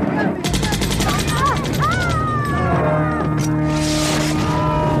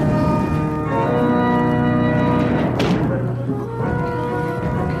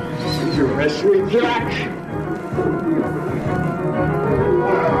 Sweet Jack!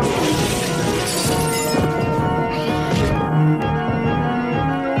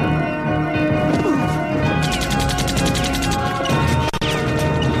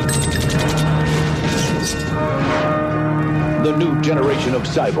 The new generation of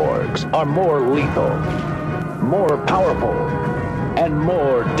cyborgs are more lethal, more powerful, and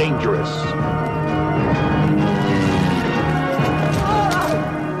more dangerous.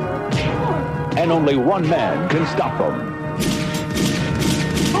 And only one man can stop them.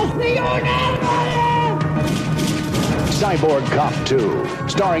 Cyborg Cop 2,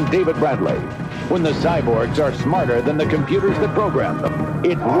 starring David Bradley. When the cyborgs are smarter than the computers that program them,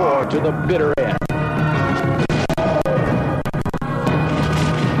 it roar to the bitter end.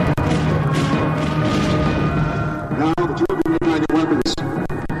 Now the two of you unite your weapons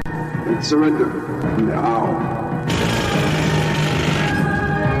and surrender now.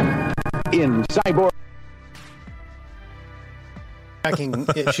 In Cyborg... Tracking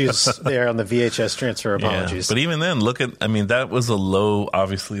issues there on the VHS transfer. Apologies. Yeah, but even then, that was a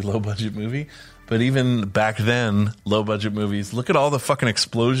obviously low budget movie. But even back then, low budget movies. Look at all the fucking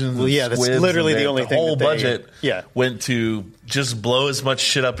explosions. Well, yeah, that's literally the only thing. The whole budget went to just blow as much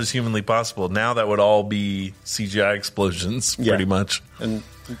shit up as humanly possible. Now that would all be CGI explosions, pretty much. And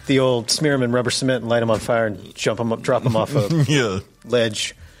the old smear them in rubber cement and light them on fire and drop them off a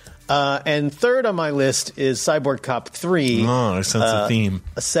ledge. And third on my list is Cyborg Cop 3. Oh, I sense a theme.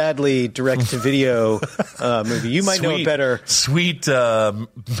 A sadly direct-to-video movie. You might know it better. Sweet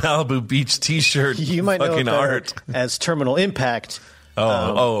Malibu Beach T-shirt. You might know it better art as Terminal Impact.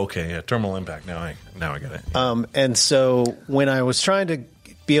 Okay, yeah, Terminal Impact. Now I get it. And so when I was trying to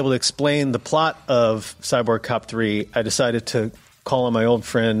be able to explain the plot of Cyborg Cop 3, I decided to call on my old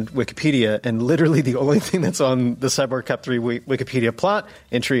friend Wikipedia, and literally the only thing that's on the Cyborg Cop 3 Wikipedia plot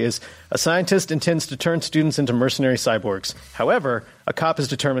entry is a scientist intends to turn students into mercenary cyborgs. However, a cop is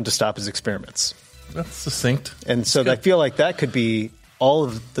determined to stop his experiments. That's succinct. And so I feel like that could be all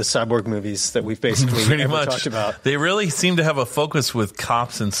of the cyborg movies that we've basically pretty ever much talked about. They really seem to have a focus with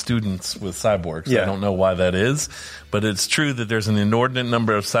cops and students with cyborgs. Yeah. I don't know why that is, but it's true that there's an inordinate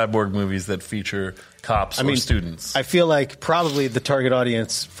number of cyborg movies that feature cops or students. I feel like probably the target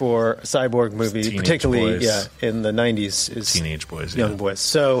audience for a cyborg movie, Teenage particularly boys. in the 90s, is teenage boys, young boys.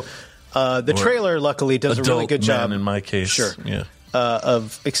 So the trailer, luckily, does a really good job. In my case, sure, yeah.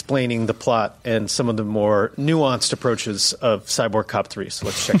 Of explaining the plot and some of the more nuanced approaches of Cyborg Cop 3. So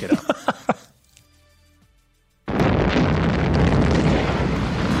let's check it out.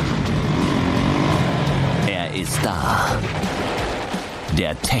 Ist da.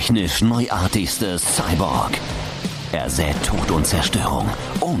 Der technisch neuartigste Cyborg. Er sät Tod und Zerstörung.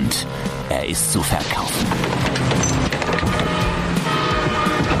 Und er ist zu verkaufen.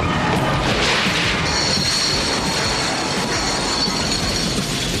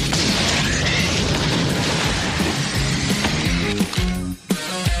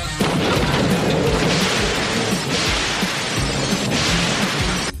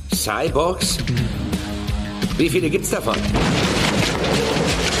 Cyborgs? Wie viele gibt's davon?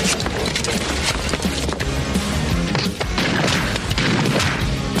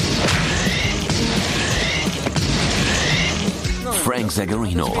 Frank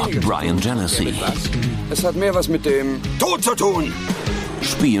Zagarino, Brian Jealousy. Es hat mehr was mit dem Tod zu tun.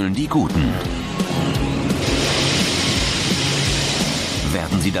 Spielen die Guten.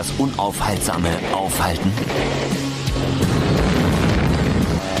 Werden sie das Unaufhaltsame aufhalten?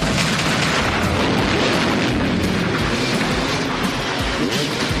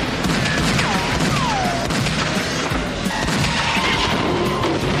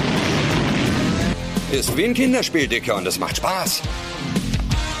 Ist wie ein Kinderspiel, Dicker, und es macht Spaß.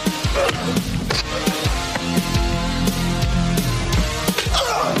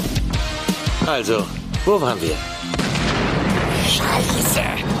 Also, wo waren wir? Scheiße!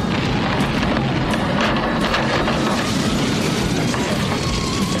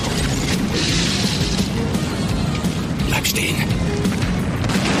 Bleib stehen.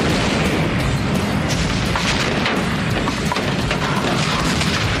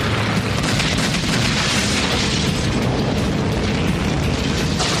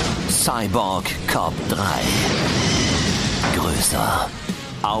 Cyborg Cop 3. Größer,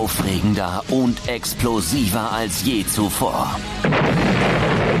 aufregender und explosiver als je zuvor.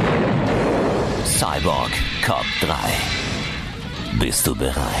 Cyborg Cop 3. Bist du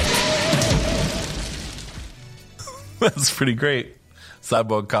bereit? That's pretty great.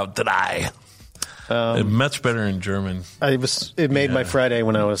 Cyborg Cop 3. Much better in German. It made my Friday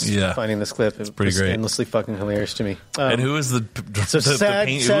when I was finding this clip. It's pretty great. Endlessly fucking hilarious to me. And who is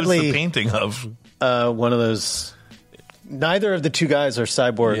sadly, who is the painting of? One of those. Neither of the two guys are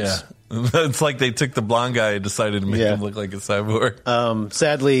cyborgs. Yeah. It's like they took the blonde guy and decided to make him look like a cyborg.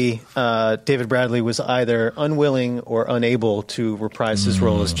 Sadly, David Bradley was either unwilling or unable to reprise his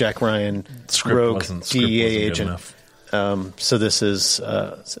role as Jack Ryan, rogue DEA agent. So this is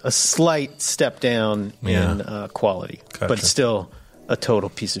a slight step down in quality, but still a total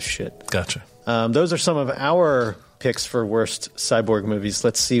piece of shit. Gotcha. Those are some of our picks for worst cyborg movies.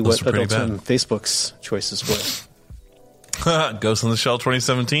 Let's see what Adult Swim Facebook's choices were. Ghost in the Shell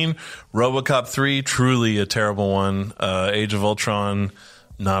 2017, RoboCop 3, truly a terrible one. Age of Ultron,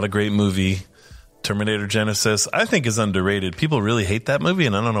 not a great movie. Terminator Genesis, I think is underrated. People really hate that movie,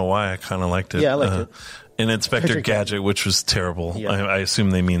 and I don't know why. I kind of liked it. Yeah, I liked it. And Inspector Gadget, which was terrible. Yeah. I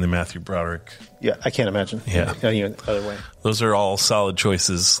assume they mean the Matthew Broderick. Yeah, I can't imagine. Yeah. Any other way. Those are all solid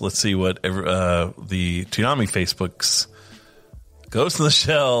choices. Let's see what the Toonami Facebook's Ghost in the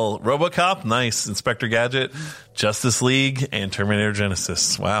Shell, RoboCop, nice. Inspector Gadget, Justice League, and Terminator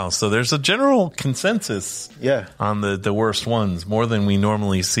Genesis. Wow. So there's a general consensus on the worst ones, more than we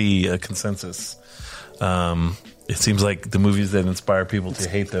normally see a consensus. It seems like the movies that inspire people to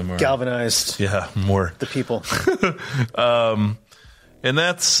hate them are galvanized. Yeah, more the people. And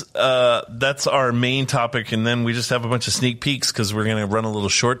that's our main topic. And then we just have a bunch of sneak peeks because we're going to run a little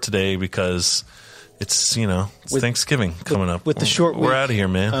short today because it's Thanksgiving coming up. With the short week, we're out of here,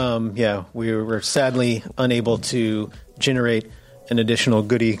 man. We were sadly unable to generate an additional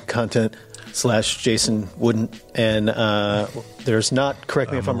goodie content / Jason wouldn't, and there's not.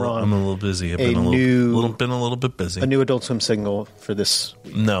 Correct me if I'm wrong. I'm a little busy. I've been a little bit busy. A new Adult Swim single for this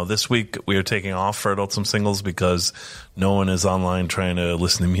week. No, this week we are taking off for Adult Swim singles because no one is online trying to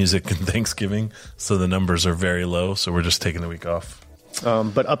listen to music in Thanksgiving, so the numbers are very low. So we're just taking the week off.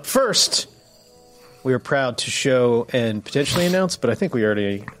 But up first, we are proud to show and potentially announce, but I think we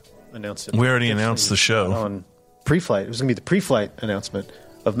already announced it. We already announced the show. On pre-flight. It was going to be the pre-flight announcement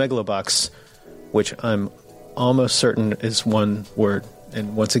of Megalobox, which I'm almost certain is one word.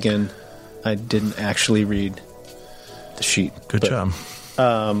 And once again, I didn't actually read the sheet. Good job.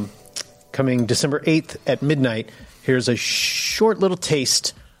 Coming December 8th at midnight, here's a short little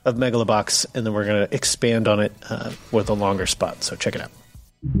taste of Megalobox, and then we're going to expand on it with a longer spot. So check it out.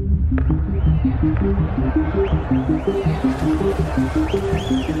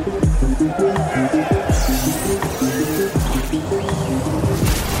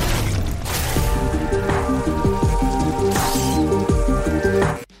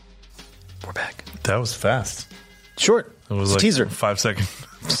 We're back. That was fast. Short. It was it's like a teaser. 5 second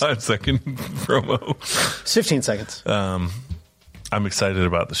promo. It's 15 seconds. I'm excited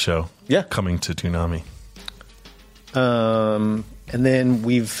about the show. Yeah. Coming to Toonami. And then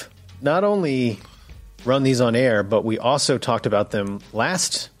we've not only run these on air, but we also talked about them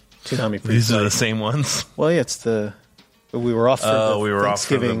last Toonami. These are the same ones? Well, yeah, we were off for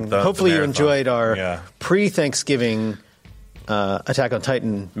Thanksgiving. Hopefully you enjoyed our pre-Thanksgiving Attack on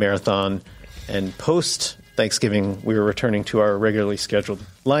Titan marathon, and post-Thanksgiving we were returning to our regularly scheduled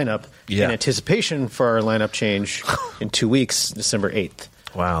lineup in anticipation for our lineup change in 2 weeks, December 8th.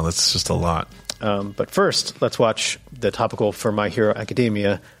 Wow, that's just a lot. But first, let's watch the topical for My Hero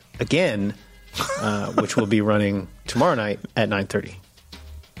Academia again, which will be running tomorrow night at 9:30.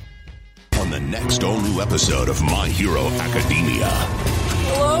 On the next all-new episode of My Hero Academia.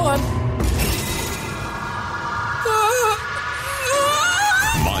 Hello,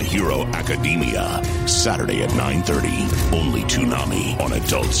 My Hero Academia, Saturday at 9:30. Only Toonami on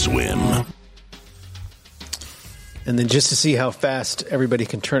Adult Swim. And then just to see how fast everybody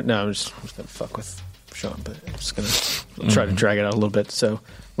can turn... No, I'm just going to fuck with Sean, but I'm just going to try to drag it out a little bit. So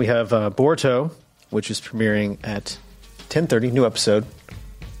we have Boruto, which is premiering at 10:30, new episode.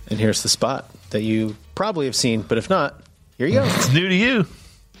 And here's the spot that you probably have seen, but if not, here you go. It's new to you.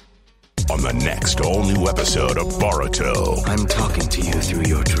 On the next all-new episode of Boruto. I'm talking to you through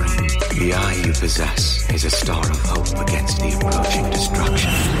your dream. The eye you possess is a star of hope against the approaching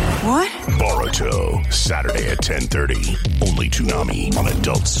destruction. What? Boruto, Saturday at 10:30. Only Toonami on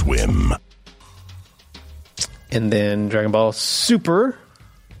Adult Swim. And then Dragon Ball Super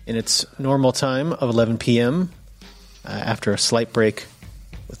in its normal time of 11 p.m. After a slight break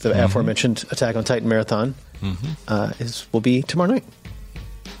with the aforementioned Attack on Titan marathon will be tomorrow night.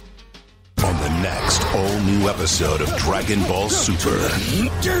 On the next all-new episode of Dragon Ball Super.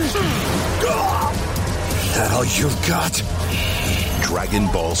 That all you've got? Dragon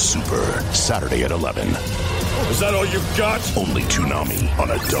Ball Super, Saturday at 11. Is that all you've got? Only Toonami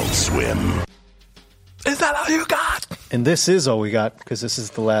on Adult Swim. Is that all you got? And this is all we got, because this is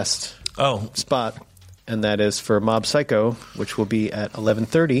the last spot. And that is for Mob Psycho, which will be at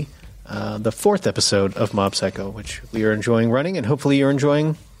 11:30. The fourth episode of Mob Psycho, which we are enjoying running, and hopefully you're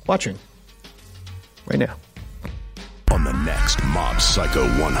enjoying watching right now. On the next Mob Psycho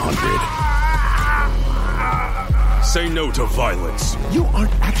 100. Say no to violence. You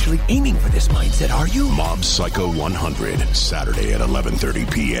aren't actually aiming for this mindset, are you? Mob Psycho 100, Saturday at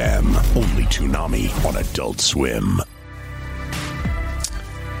 11:30 p.m. Only Toonami on Adult Swim.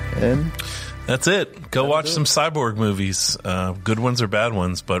 And that's it. Go watch some Cyborg movies. Good ones or bad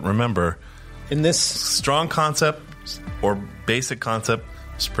ones, but remember, in this strong concept or basic concept,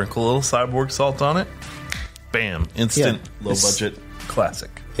 sprinkle a little Cyborg salt on it. Bam! Instant, low budget classic.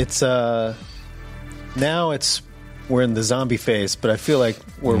 It's now we're in the zombie phase, but I feel like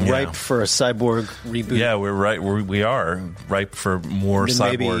we're ripe for a Cyborg reboot. Yeah, we're right. We are ripe for more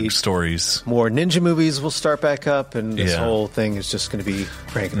Cyborg stories. More ninja movies will start back up, and this whole thing is just going to be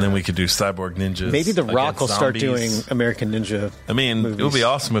cranking. And then we could do Cyborg ninjas. Maybe The Rock will start doing American Ninja. I mean, movies. It would be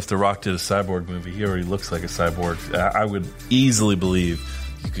awesome if The Rock did a Cyborg movie. He already looks like a cyborg. I would easily believe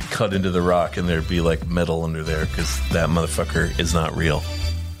you could cut into The Rock and there'd be like metal under there, because that motherfucker is not real.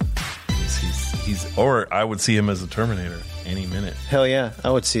 Or I would see him as a Terminator any minute. Hell yeah.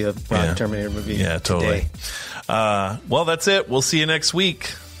 I would see a Rock Terminator movie. Yeah, totally. Well, that's it. We'll see you next week,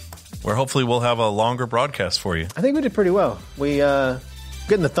 where hopefully we'll have a longer broadcast for you. I think we did pretty well. We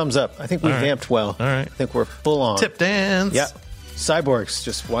getting the thumbs up. I think we vamped well. All right. I think we're full on. Tip dance. Yeah. Cyborgs,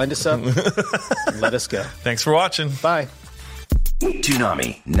 just wind us up and let us go. Thanks for watching. Bye.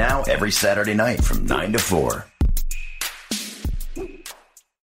 Toonami, now every Saturday night from 9 to 4.